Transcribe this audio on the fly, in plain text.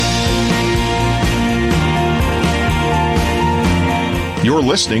You're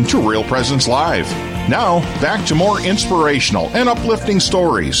listening to Real Presence Live. Now, back to more inspirational and uplifting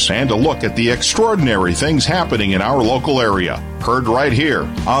stories and a look at the extraordinary things happening in our local area. Heard right here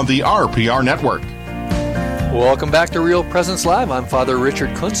on the RPR Network. Welcome back to Real Presence Live. I'm Father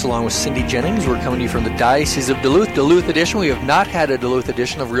Richard Kuntz along with Cindy Jennings. We're coming to you from the Diocese of Duluth Edition. We have not had a Duluth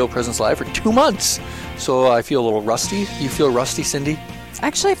edition of Real Presence Live for 2 months, so I feel a little rusty. You feel rusty, Cindy?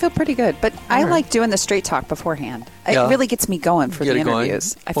 Actually, I feel pretty good, but I like doing the straight talk beforehand. It really gets me going for the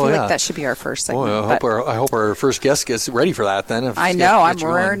interviews. I feel like that should be our first segment. Well, I hope our first guest gets ready for that then. I know, I'm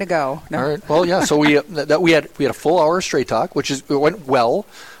raring to go. No. All right. Well, yeah. So we had a full hour of straight talk, it went well.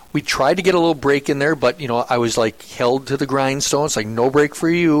 We tried to get a little break in there, but I was held to the grindstone. It's no break for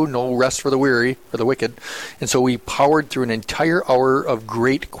you, no rest for the weary, for the wicked. And so we powered through an entire hour of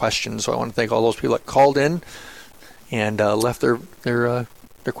great questions. So I want to thank all those people that called in and left their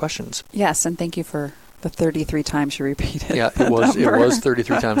questions. Yes, and thank you for the 33 times you repeated. Yeah, it was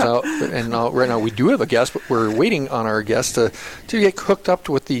 33 times out. And right now we do have a guest, but we're waiting on our guest to get hooked up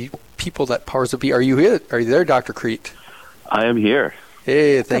with the people that powers that be. Are you here? Are you there, Dr. Crete? I am here.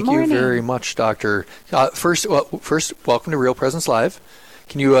 Hey, thank you very much, Doctor. First, welcome to Real Presence Live.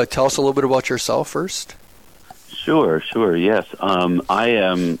 Can you tell us a little bit about yourself first? Sure, yes. I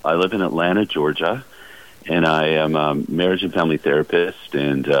live in Atlanta, Georgia, and I am a marriage and family therapist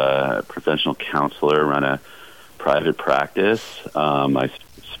and professional counselor, run a private practice. I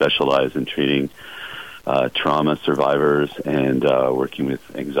specialize in treating trauma survivors and working with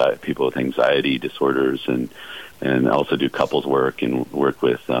people with anxiety disorders, and also do couples work and work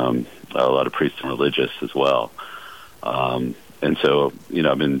with a lot of priests and religious as well. And so,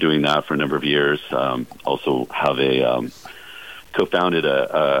 I've been doing that for a number of years. Also have co-founded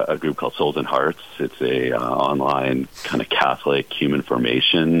a group called Souls and Hearts. It's a online kind of Catholic human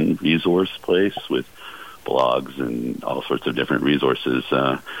formation resource place with blogs and all sorts of different resources.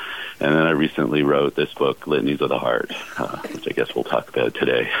 And then I recently wrote this book, Litanies of the Heart, which I guess we'll talk about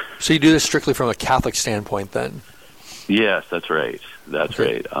today. So you do this strictly from a Catholic standpoint then? Yes, that's right. That's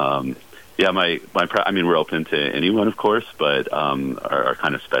right. We're open to anyone, of course, but our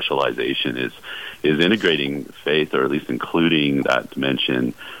kind of specialization is integrating faith, or at least including that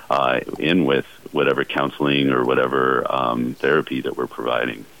dimension in with whatever counseling or whatever therapy that we're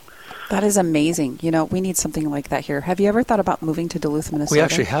providing. That is amazing. We need something like that here. Have you ever thought about moving to Duluth, Minnesota? We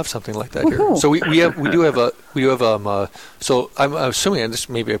actually have something like that here. So we do have. So I'm assuming, and this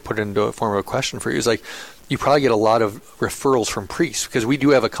maybe I put it into a form of a question for you, is you probably get a lot of referrals from priests, because we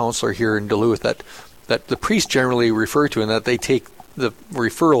do have a counselor here in Duluth that the priests generally refer to, and that they take the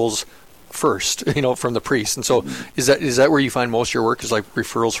referrals first, from the priest. And so is that where you find most of your work, is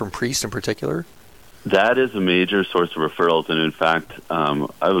referrals from priests in particular? That is a major source of referrals, and in fact, I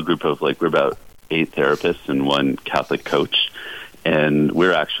have a group of we're about 8 therapists and 1 Catholic coach, and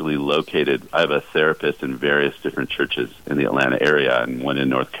we're actually located. I have a therapist in various different churches in the Atlanta area, and 1 in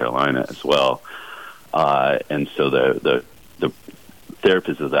North Carolina as well. And so the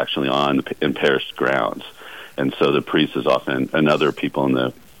therapist is actually in parish grounds, and so the priest is often, and other people in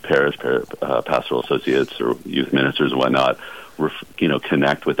the parish, pastoral associates or youth ministers and whatnot,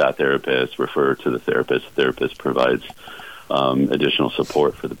 connect with that therapist, refer to the therapist. The therapist provides additional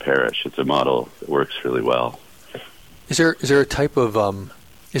support for the parish. It's a model that works really well. Is there a type of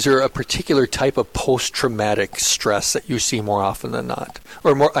is there a particular type of post-traumatic stress that you see more often than not,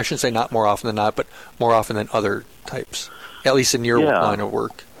 or more? I shouldn't say not more often than not, but more often than other types, at least in your line of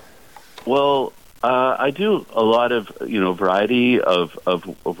work? Well, I do a lot of variety of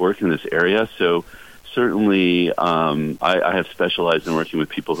work in this area. So certainly, I have specialized in working with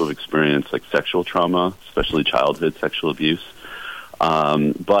people who have experienced sexual trauma, especially childhood sexual abuse,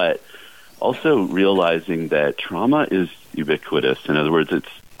 but also realizing that trauma is ubiquitous. In other words,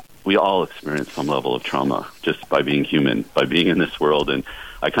 we all experience some level of trauma just by being human, by being in this world. And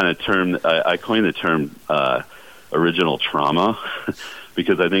I coined the term original trauma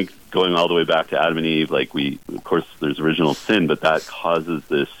because I think going all the way back to Adam and Eve, of course, there's original sin, but that causes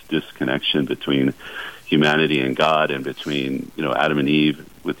this disconnection between humanity and God, and between Adam and Eve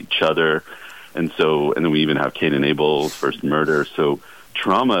with each other, and then we even have Cain and Abel's first murder. So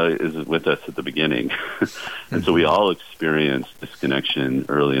trauma is with us at the beginning, and so we all experience disconnection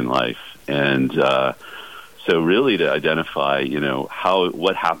early in life, and so really to identify,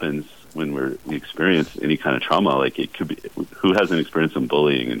 what happens when we experience any kind of trauma, it could be who hasn't experienced some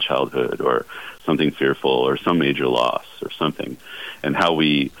bullying in childhood, or something fearful, or some major loss, or something, and how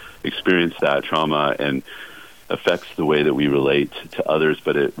we experience that trauma and affects the way that we relate to others,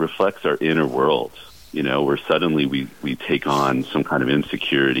 but it reflects our inner world. where suddenly we take on some kind of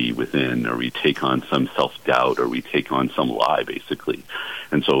insecurity within, or we take on some self-doubt, or we take on some lie, basically.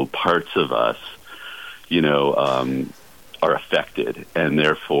 And so parts of us, are affected, and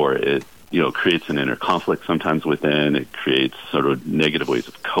therefore it, creates an inner conflict sometimes within. It creates sort of negative ways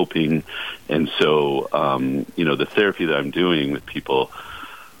of coping. And so, the therapy that I'm doing with people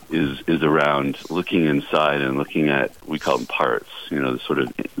is around looking inside and looking at, we call them parts, the sort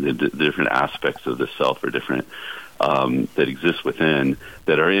of the different aspects of the self, or different that exist within,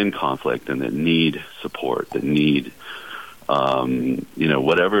 that are in conflict and that need support, that need,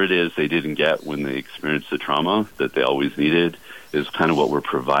 whatever it is they didn't get when they experienced the trauma that they always needed, is kind of what we're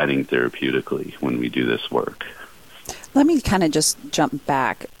providing therapeutically when we do this work. Let me kind of just jump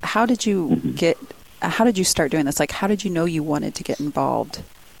back. How did you how did you start doing this? Like, how did you know you wanted to get involved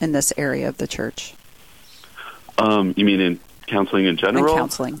in this area of the church? You mean in counseling in general? In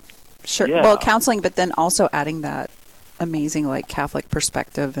counseling. Sure. Yeah. Well, counseling, but then also adding that amazing, Catholic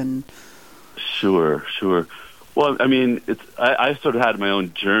perspective and... Sure. Well, I mean, I sort of had my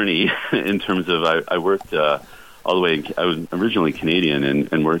own journey in terms of I worked all the way. I was originally Canadian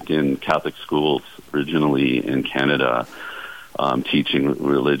and worked in Catholic schools originally in Canada, teaching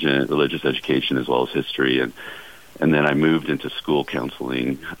religious education as well as history, and then I moved into school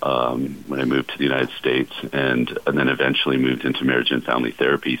counseling when I moved to the United States, and then eventually moved into marriage and family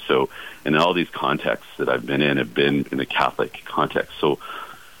therapy. So, in all these contexts that I've been in, have been in a Catholic context. So,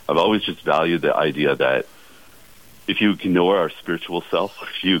 I've always just valued the idea that if you ignore our spiritual self,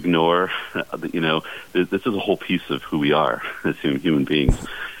 if you ignore, this is a whole piece of who we are as human beings,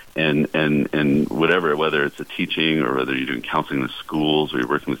 and whether it's a teaching, or whether you're doing counseling in the schools, or you're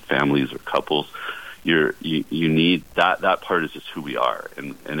working with families or couples, you need that part is just who we are,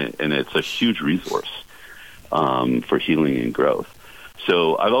 and it's a huge resource for healing and growth.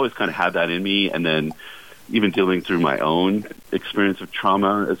 So I've always kind of had that in me, and then even dealing through my own experience of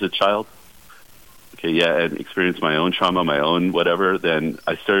trauma as a child. And experience my own trauma, my own whatever, then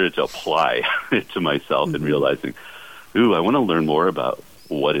I started to apply it to myself, and realizing, I want to learn more about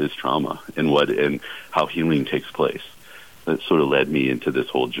what is trauma and how healing takes place. That sort of led me into this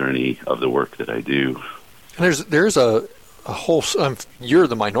whole journey of the work that I do. And there's a whole, you're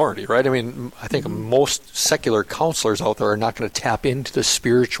the minority, right? I mean, I think most secular counselors out there are not going to tap into the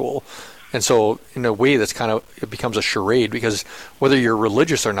spiritual. And so, in a way, that's it becomes a charade, because whether you're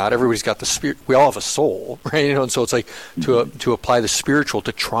religious or not, everybody's got the spirit. We all have a soul, right? And so it's like to apply the spiritual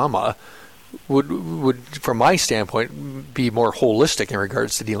to trauma would, from my standpoint, be more holistic in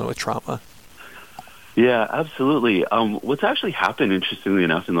regards to dealing with trauma. Yeah, absolutely. What's actually happened, interestingly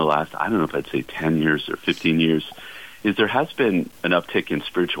enough, in the last, I don't know if I'd say 10 years or 15 years, is there has been an uptick in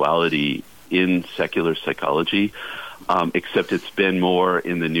spirituality in secular psychology. Except it's been more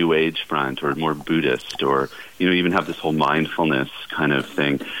in the New Age front, or more Buddhist, or even have this whole mindfulness kind of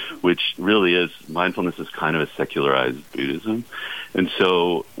thing, which really is, mindfulness is kind of a secularized Buddhism. And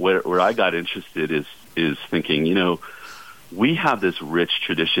so where I got interested is thinking, we have this rich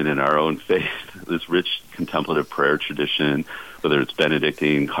tradition in our own faith, this rich contemplative prayer tradition, whether it's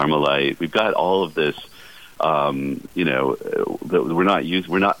Benedictine, Carmelite. We've got all of this, that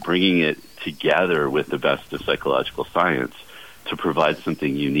we're not bringing it together with the best of psychological science to provide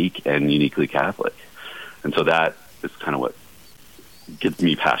something unique and uniquely Catholic. And so that is kind of what gives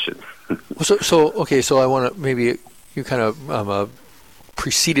me passion. So I want to, maybe you kind of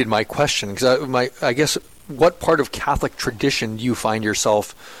preceded my question, because I guess, what part of Catholic tradition do you find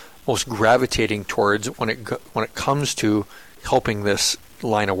yourself most gravitating towards when it comes to helping this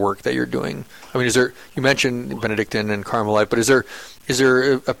line of work that you're doing? I mean, you mentioned Benedictine and Carmelite, but is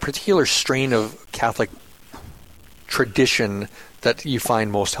there a particular strain of Catholic tradition that you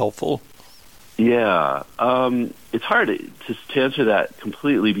find most helpful? Yeah, it's hard to answer that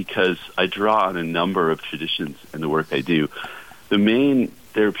completely, because I draw on a number of traditions in the work I do. The main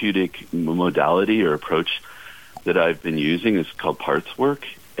therapeutic modality or approach that I've been using is called parts work,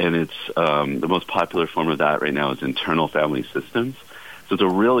 and it's the most popular form of that right now is internal family systems. So it's a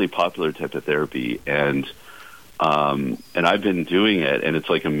really popular type of therapy, and I've been doing it, and it's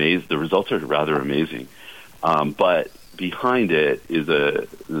like amazing. The results are rather amazing. But behind it is the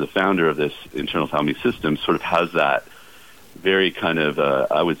founder of this internal family system sort of has that very kind of,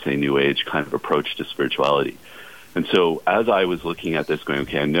 I would say, New Age kind of approach to spirituality. And so as I was looking at this going,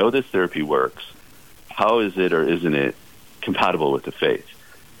 okay, I know this therapy works. How is it or isn't it compatible with the faith?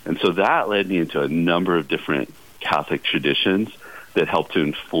 And so that led me into a number of different Catholic traditions that help to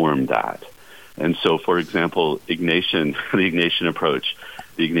inform that. And so, for example, the Ignatian approach,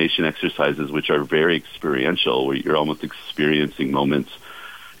 the Ignatian exercises, which are very experiential, where you're almost experiencing moments,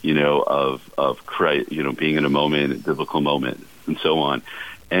 of Christ, being in a moment, a biblical moment, and so on.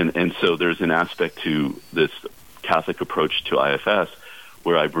 And so there's an aspect to this Catholic approach to IFS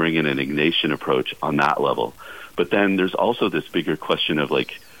where I bring in an Ignatian approach on that level. But then there's also this bigger question of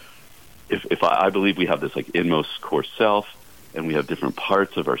if I believe we have this inmost core self, and we have different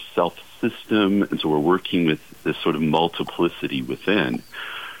parts of our self system, and so we're working with this sort of multiplicity within.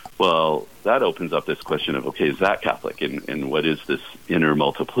 Well, that opens up this question of, okay, is that Catholic? And what is this inner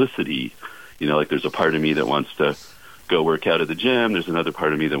multiplicity? There's a part of me that wants to go work out at the gym. There's another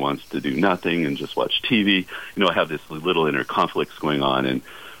part of me that wants to do nothing and just watch TV. I have this little inner conflicts going on. And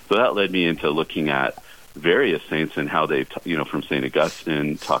so that led me into looking at various saints and how they, from St.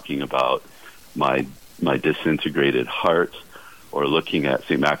 Augustine, talking about my disintegrated heart, or looking at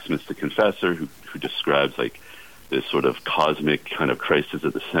St. Maximus the Confessor, who describes this sort of cosmic kind of Christ is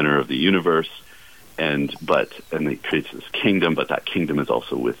at the center of the universe, and he creates this kingdom, but that kingdom is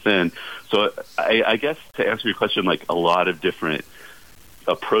also within. So I guess to answer your question, a lot of different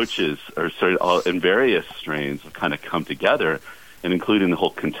approaches in various strains have kind of come together, and including the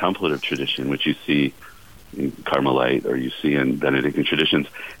whole contemplative tradition, which you see in Carmelite or you see in Benedictine traditions,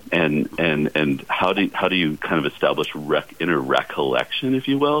 and how do you kind of establish inner recollection, if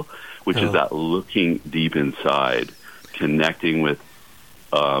you will, which is that looking deep inside, connecting with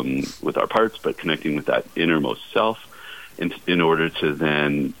our parts, but connecting with that innermost self, in order to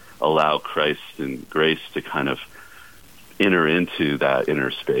then allow Christ and grace to kind of enter into that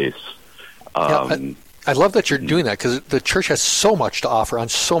inner space. I love that you're doing that, because the church has so much to offer on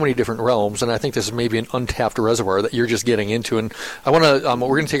so many different realms, and I think this is maybe an untapped reservoir that you're just getting into. And I want to,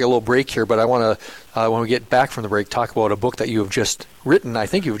 we're going to take a little break here, but I want to, when we get back from the break, talk about a book that you have just written,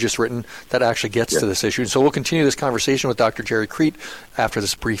 that actually gets to this issue. And so we'll continue this conversation with Dr. Gerry Crete after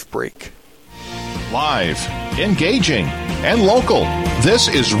this brief break. Live, engaging, and local. This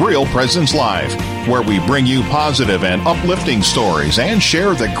is Real Presence Live, where we bring you positive and uplifting stories and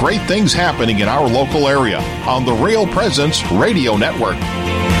share the great things happening in our local area on the Real Presence Radio Network.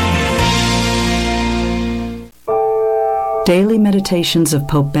 Daily Meditations of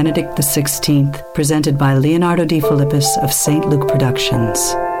Pope Benedict XVI, presented by Leonardo de Philippis of St. Luke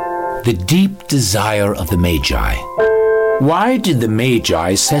Productions. The deep desire of the Magi. Why did the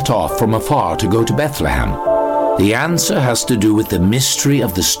Magi set off from afar to go to Bethlehem? The answer has to do with the mystery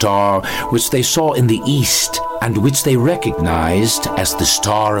of the star which they saw in the east and which they recognized as the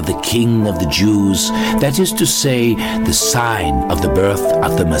star of the King of the Jews, that is to say, the sign of the birth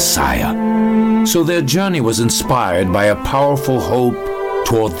of the Messiah. So their journey was inspired by a powerful hope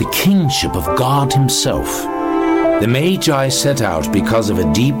toward the kingship of God Himself. The Magi set out because of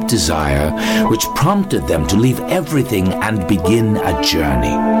a deep desire which prompted them to leave everything and begin a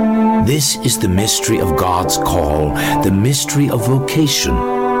journey. This is the mystery of God's call, the mystery of vocation.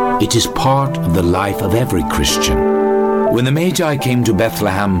 It is part of the life of every Christian. When the Magi came to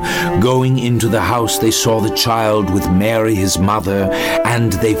Bethlehem, going into the house they saw the child with Mary his mother,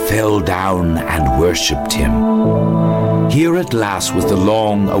 and they fell down and worshipped Him. Here at last was the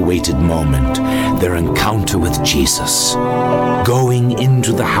long-awaited moment, their encounter with Jesus. Going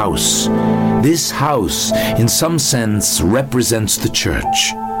into the house. This house, in some sense, represents the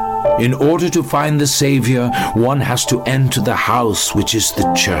church. In order to find the Savior, one has to enter the house, which is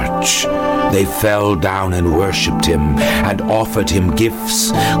the church. They fell down and worshipped Him and offered Him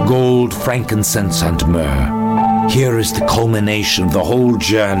gifts, gold, frankincense, and myrrh. Here is the culmination of the whole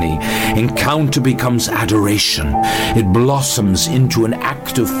journey. Encounter becomes adoration. It blossoms into an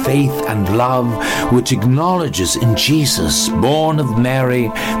act of faith and love which acknowledges in Jesus, born of Mary,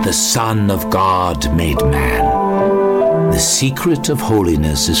 the Son of God made man. The secret of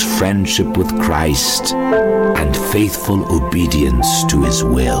holiness is friendship with Christ and faithful obedience to His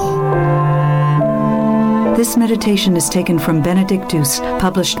will. This meditation is taken from Benedictus,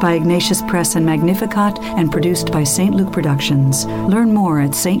 published by Ignatius Press and Magnificat, and produced by St. Luke Productions. Learn more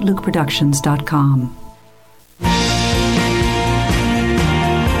at stlukeproductions.com.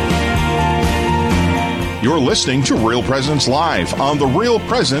 You're listening to Real Presence Live on the Real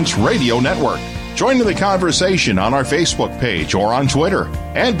Presence Radio Network. Join in the conversation on our Facebook page or on Twitter.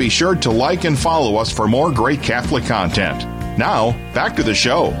 And be sure to like and follow us for more great Catholic content. Now, back to the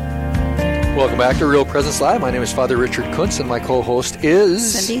show. Welcome back to Real Presence Live. My name is Father Richard Kuntz, and my co-host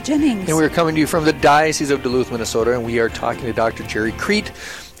is Cindy Jennings. And we're coming to you from the Diocese of Duluth, Minnesota, and we are talking to Dr. Gerry Crete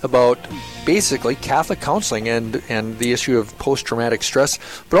about basically Catholic counseling and the issue of post-traumatic stress.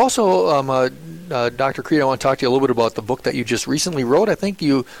 But also, Dr. Crete, I want to talk to you a little bit about the book that you just recently wrote. I think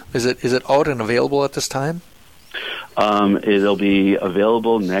is it out and available at this time? It'll be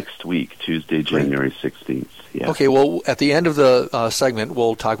available next week, Tuesday, January 16th. Yeah. Okay, well, at the end of the segment,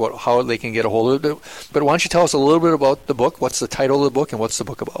 we'll talk about how they can get a hold of it. But why don't you tell us a little bit about the book? What's the title of the book, and what's the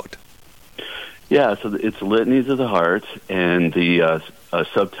book about? Yeah, so it's Litanies of the Heart, and the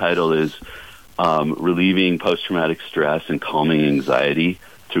subtitle is Relieving Post-Traumatic Stress and Calming Anxiety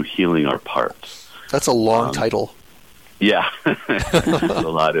Through Healing Our Parts. That's a long title. Yeah, there's a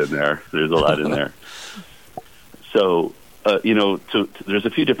lot in there. So, there's a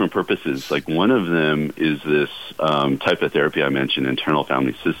few different purposes. Like, one of them is this type of therapy I mentioned, internal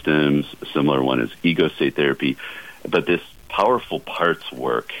family systems. A similar one is ego state therapy. But this powerful parts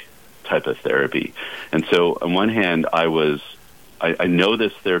work type of therapy. And so, on one hand, I know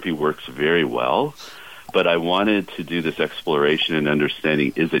this therapy works very well, but I wanted to do this exploration and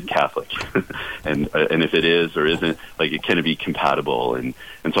understanding, is it Catholic? and if it is or isn't, like, can it be compatible? And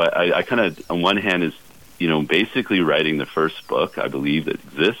so I kind of, on one hand, is, basically writing the first book, I believe, that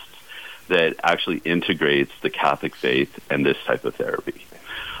exists that actually integrates the Catholic faith and this type of therapy.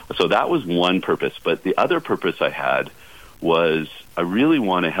 So that was one purpose. But the other purpose I had was I really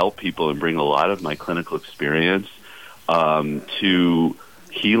want to help people and bring a lot of my clinical experience to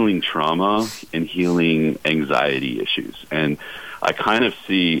healing trauma and healing anxiety issues. And I kind of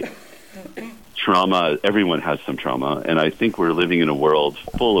see trauma, everyone has some trauma, and I think we're living in a world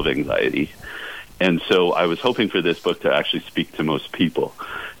full of anxiety. And so I was hoping for this book to actually speak to most people,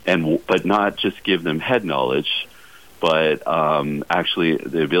 but not just give them head knowledge, but actually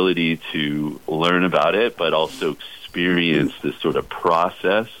the ability to learn about it, but also experience this sort of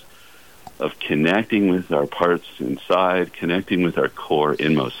process of connecting with our parts inside, connecting with our core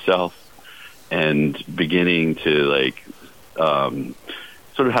inmost self, and beginning to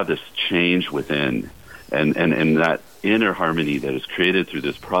sort of have this change within, and that inner harmony that is created through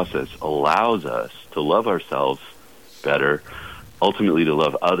this process allows us to love ourselves better, ultimately to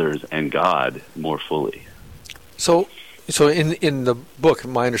love others and God more fully. So in the book,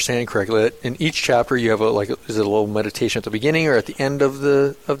 my understanding correctly, that in each chapter you have is it a little meditation at the beginning or at the end of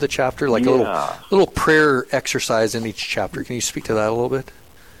the chapter, like a little prayer exercise in each chapter? Can you speak to that a little bit?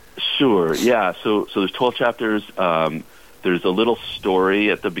 Sure. Yeah. So there's 12 chapters. There's a little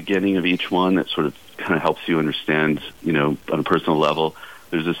story at the beginning of each one that sort of kind of helps you understand, on a personal level.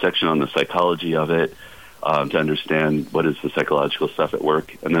 There's a section on the psychology of it to understand what is the psychological stuff at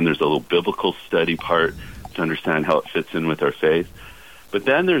work. And then there's a little biblical study part to understand how it fits in with our faith. But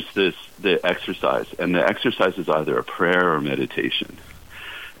then there's the exercise, and the exercise is either a prayer or meditation.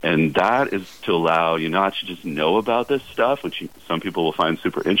 And that is to allow you not to just know about this stuff, which some people will find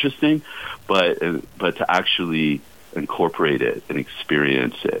super interesting, but to actually incorporate it and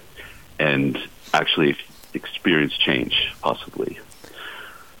experience it and actually experience change, possibly.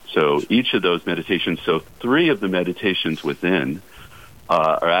 So each of those meditations, so 3 of the meditations within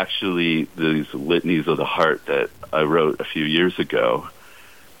are actually these litanies of the heart that I wrote a few years ago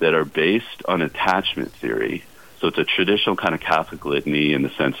that are based on attachment theory. So it's a traditional kind of Catholic litany in the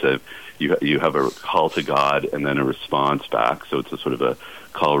sense that you have a call to God and then a response back. So it's a sort of a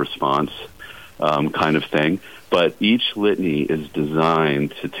call-response kind of thing. But each litany is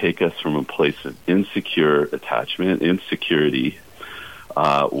designed to take us from a place of insecure attachment, insecurity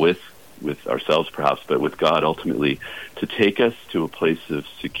with ourselves perhaps, but with God ultimately, to take us to a place of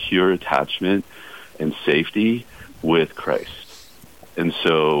secure attachment and safety with Christ. And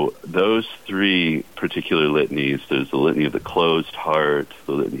so those 3 particular litanies, there's the litany of the closed heart,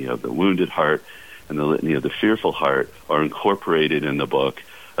 the litany of the wounded heart, and the litany of the fearful heart, are incorporated in the book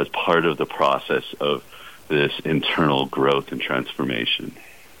as part of the process of this internal growth and transformation.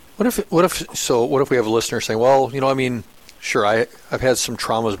 What if we have a listener saying, well, sure, I've had some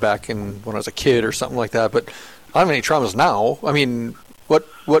traumas back when I was a kid or something like that, but I don't have any traumas now.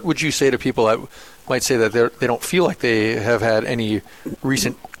 What would you say to people that might say that they don't feel like they have had any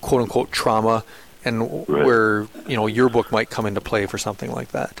recent quote unquote trauma, and right. where your book might come into play for something like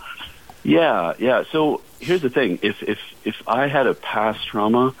that? Yeah. So here's the thing: if I had a past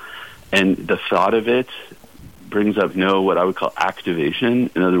trauma, and the thought of it brings up what I would call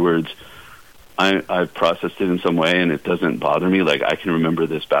activation. In other words, I've processed it in some way, and it doesn't bother me. Like, I can remember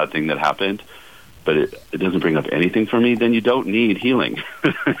this bad thing that happened, but it doesn't bring up anything for me. Then you don't need healing.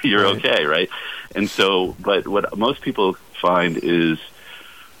 You're right. Okay, right? And so, but what most people find is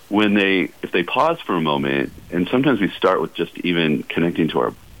if they pause for a moment, and sometimes we start with just even connecting to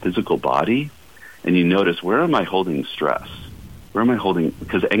our physical body, and you notice, where am I holding stress? Where am I holding?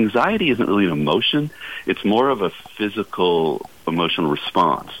 Because anxiety isn't really an emotion. It's more of a physical emotional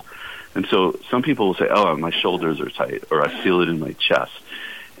response. And so some people will say, oh, my shoulders are tight, or I feel it in my chest.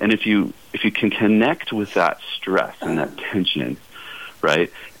 And if you can connect with that stress and that tension,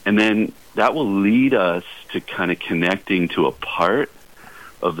 right, And then that will lead us to kind of connecting to a part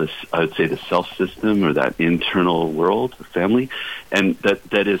of this, I would say, the self system or that internal world, the family, and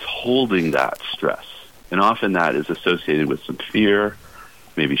that is holding that stress. And often that is associated with some fear,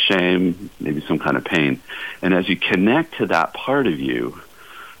 maybe shame, maybe some kind of pain. And as you connect to that part of you,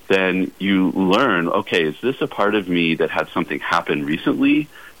 then you learn, okay, is this a part of me that had something happen recently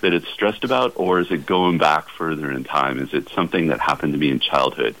that it's stressed about, or is it going back further in time? Is it something that happened to me in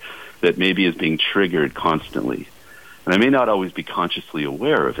childhood that maybe is being triggered constantly? And I may not always be consciously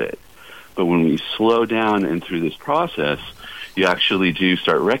aware of it, but when we slow down and through this process, you actually do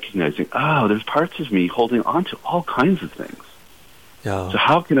start recognizing, oh, there's parts of me holding on to all kinds of things. Yeah. So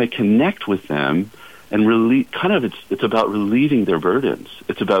how can I connect with them and it's about relieving their burdens.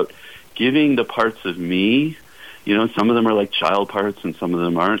 It's about giving the parts of me, some of them are like child parts and some of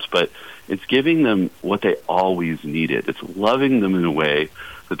them aren't, but it's giving them what they always needed. It's loving them in a way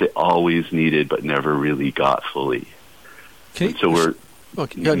that they always needed but never really got fully. Go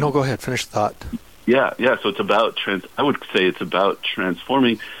ahead. Finish the thought. Yeah. So it's about I would say it's about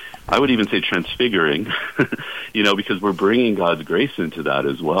transforming. I would even say transfiguring, because we're bringing God's grace into that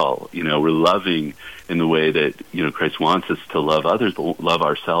as well. We're loving in the way that, Christ wants us to love others, but love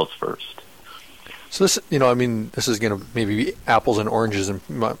ourselves first. So this, this is going to maybe be apples and oranges and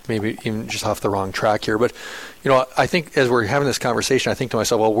maybe even just off the wrong track here. But, I think as we're having this conversation, I think to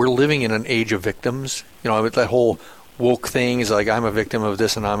myself, well, we're living in an age of victims. That whole woke thing is like, I'm a victim of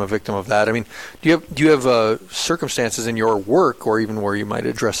this and I'm a victim of that. I mean, do you have circumstances in your work or even where you might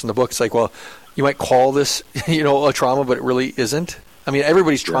address in the book? It's like, well, you might call this, a trauma, but it really isn't. I mean,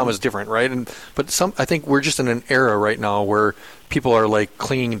 everybody's trauma is different, right? But I think we're just in an era right now where people are like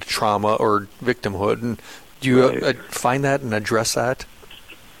clinging to trauma or victimhood. And do you find that and address that?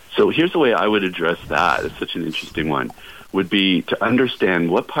 So here's the way I would address that. It's such an interesting one. Would be to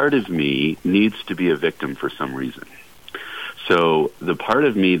understand what part of me needs to be a victim for some reason. So the part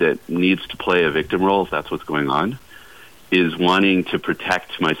of me that needs to play a victim role, if that's what's going on, is wanting to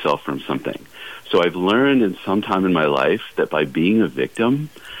protect myself from something. So I've learned in some time in my life that by being a victim,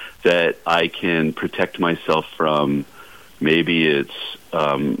 that I can protect myself from maybe it's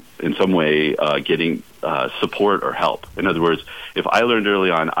in some way getting support or help. In other words, if I learned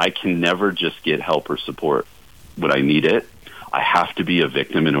early on, I can never just get help or support when I need it. I have to be a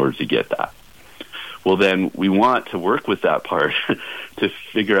victim in order to get that. Well, then we want to work with that part to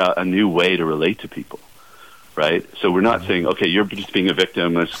figure out a new way to relate to people, right? So we're not saying, okay, you're just being a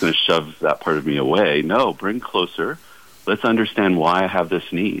victim, I'm just going to shove that part of me away. No, bring closer. Let's understand why I have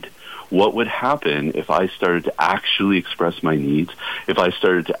this need. What would happen if I started to actually express my needs, if I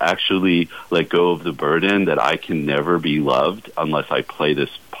started to actually let go of the burden that I can never be loved unless I play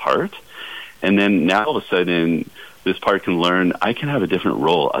this part? And then now all of a sudden, this part can learn I can have a different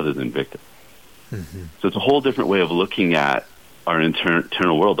role other than victim. Mm-hmm. So it's a whole different way of looking at our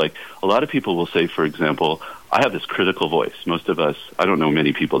internal world. Like a lot of people will say, for example, I have this critical voice. Most of us, I don't know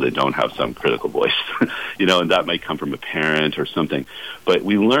many people that don't have some critical voice, and that might come from a parent or something. But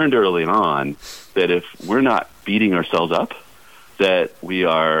we learned early on that if we're not beating ourselves up, that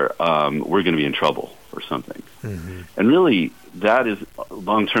we're going to be in trouble or something. Mm-hmm. And really, that is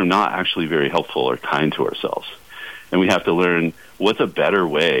long-term not actually very helpful or kind to ourselves. And we have to learn what's a better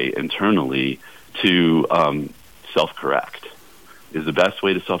way internally to self-correct. Is the best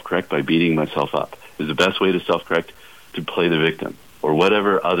way to self-correct by beating myself up? Is the best way to self-correct to play the victim or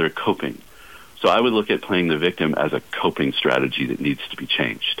whatever other coping? So I would look at playing the victim as a coping strategy that needs to be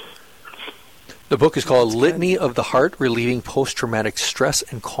changed. The book is called Litany of the Heart, Relieving Post-Traumatic Stress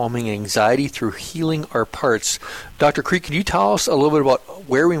and Calming Anxiety Through Healing Our Parts. Dr. Crete, could you tell us a little bit about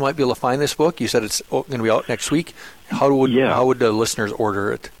where we might be able to find this book? You said it's going to be out next week. How would the listeners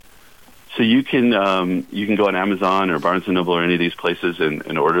order it? So you can go on Amazon or Barnes & Noble or any of these places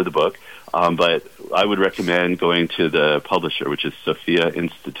and order the book. But I would recommend going to the publisher, which is Sophia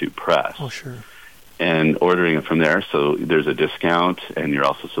Institute Press. Oh, sure. And ordering it from there. So there's a discount, and you're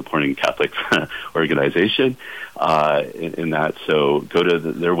also supporting a Catholic organization in that. So go to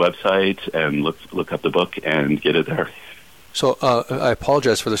their website and look up the book and get it there. So I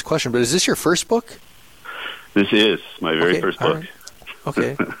apologize for this question, but is this your first book? This is my very first book. Right.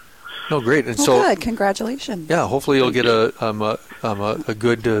 Okay. No, great. And good. Congratulations. Yeah, hopefully you'll get a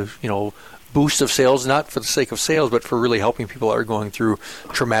good boost of sales, not for the sake of sales, but for really helping people that are going through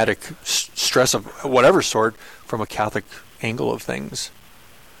traumatic stress of whatever sort from a Catholic angle of things.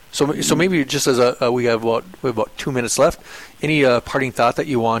 So maybe just as we have about 2 minutes left, any parting thought that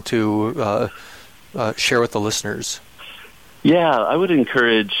you want to share with the listeners? Yeah, I would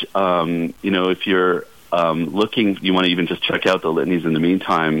encourage, if you're looking, you want to even just check out the litanies in the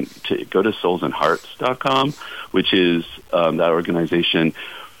meantime, to go to soulsandhearts.com, which is that organization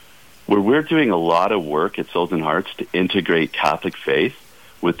where we're doing a lot of work at Souls and Hearts to integrate Catholic faith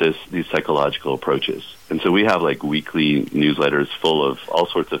with these psychological approaches. And so we have like weekly newsletters full of all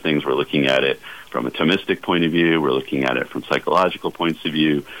sorts of things. We're looking at it from a Thomistic point of view. We're looking at it from psychological points of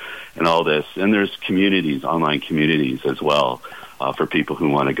view and all this. And there's communities, online communities as well, for people who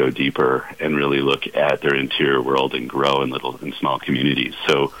want to go deeper and really look at their interior world and grow in small communities.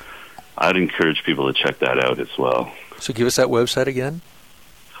 So I'd encourage people to check that out as well. So give us that website again.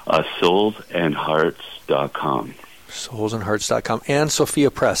 Soulsandhearts.com. Soulsandhearts.com. And Sophia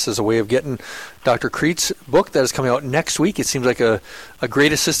Press is a way of getting Dr. Crete's book that is coming out next week. It seems like a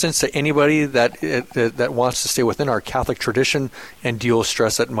great assistance to anybody that wants to stay within our Catholic tradition and deal with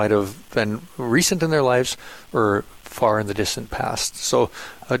stress that might have been recent in their lives or far in the distant past. So,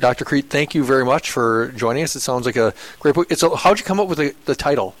 Dr. Crete, thank you very much for joining us. It sounds like a great book. How'd you come up with the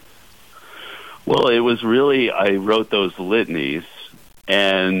title? Well, it was really, I wrote those litanies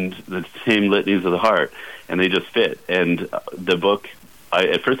and the same litanies of the heart, and they just fit. And the book,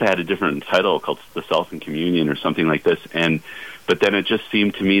 at first I had a different title called The Self in Communion or something like this, but then it just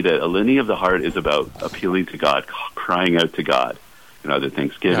seemed to me that a litany of the heart is about appealing to God, crying out to God, either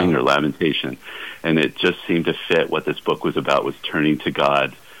thanksgiving or lamentation. And it just seemed to fit what this book was about, was turning to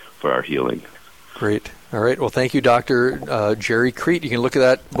God for our healing. Great. All right. Well, thank you, Dr. Gerry Crete. You can look at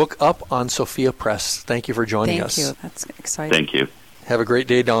that book up on Sophia Press. Thank you for joining us. Thank you. That's exciting. Thank you. Have a great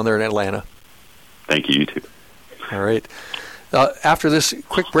day down there in Atlanta. Thank you. You too. All right. After this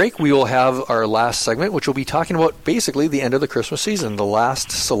quick break, we will have our last segment, which will be talking about basically the end of the Christmas season, the last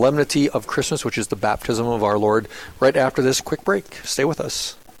solemnity of Christmas, which is the baptism of our Lord, right after this quick break. Stay with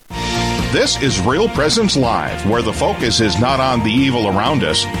us. This is Real Presence Live, where the focus is not on the evil around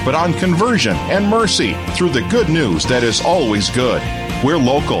us, but on conversion and mercy through the good news that is always good. We're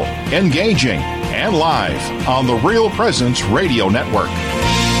local, engaging, and live on the Real Presence Radio Network.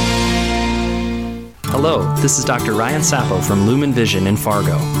 Hello, this is Dr. Ryan Sappo from Lumen Vision in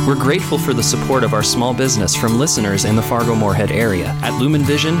Fargo. We're grateful for the support of our small business from listeners in the Fargo-Moorhead area. At Lumen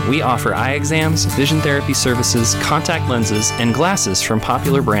Vision, we offer eye exams, vision therapy services, contact lenses, and glasses from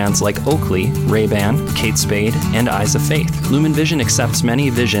popular brands like Oakley, Ray-Ban, Kate Spade, and Eyes of Faith. Lumen Vision accepts many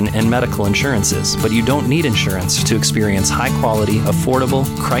vision and medical insurances, but you don't need insurance to experience high-quality, affordable,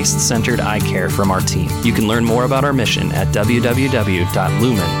 Christ-centered eye care from our team. You can learn more about our mission at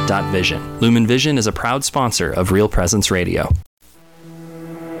www.lumen.vision. Lumen Vision is a proud sponsor of Real Presence Radio.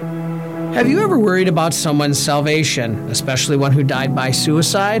 Have you ever worried about someone's salvation, especially one who died by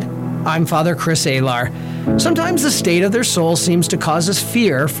suicide? I'm Father Chris Alar. Sometimes the state of their soul seems to cause us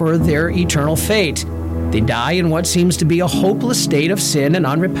fear for their eternal fate. They die in what seems to be a hopeless state of sin and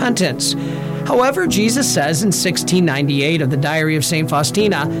unrepentance. However, Jesus says in 1698 of the Diary of St.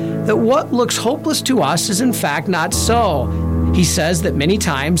 Faustina that what looks hopeless to us is in fact not so. He says that many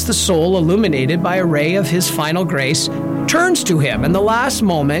times the soul, illuminated by a ray of his final grace, turns to him in the last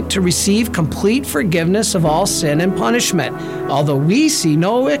moment to receive complete forgiveness of all sin and punishment, although we see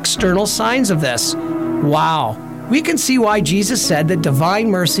no external signs of this. Wow! We can see why Jesus said that divine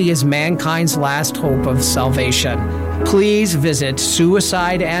mercy is mankind's last hope of salvation. Please visit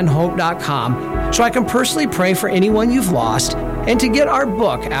suicideandhope.com so I can personally pray for anyone you've lost and to get our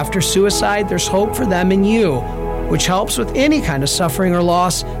book, After Suicide, There's Hope for Them and You, which helps with any kind of suffering or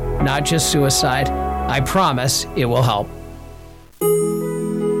loss, not just suicide. I promise it will help.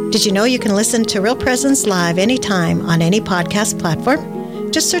 Did you know you can listen to Real Presence Live anytime on any podcast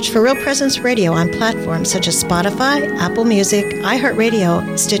platform? Just search for Real Presence Radio on platforms such as Spotify, Apple Music,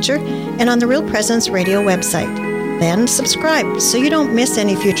 iHeartRadio, Stitcher, and on the Real Presence Radio website. Then subscribe so you don't miss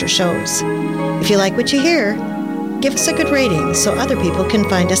any future shows. If you like what you hear, give us a good rating so other people can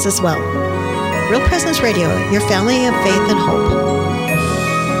find us as well. Real Presence Radio, your family of faith and hope.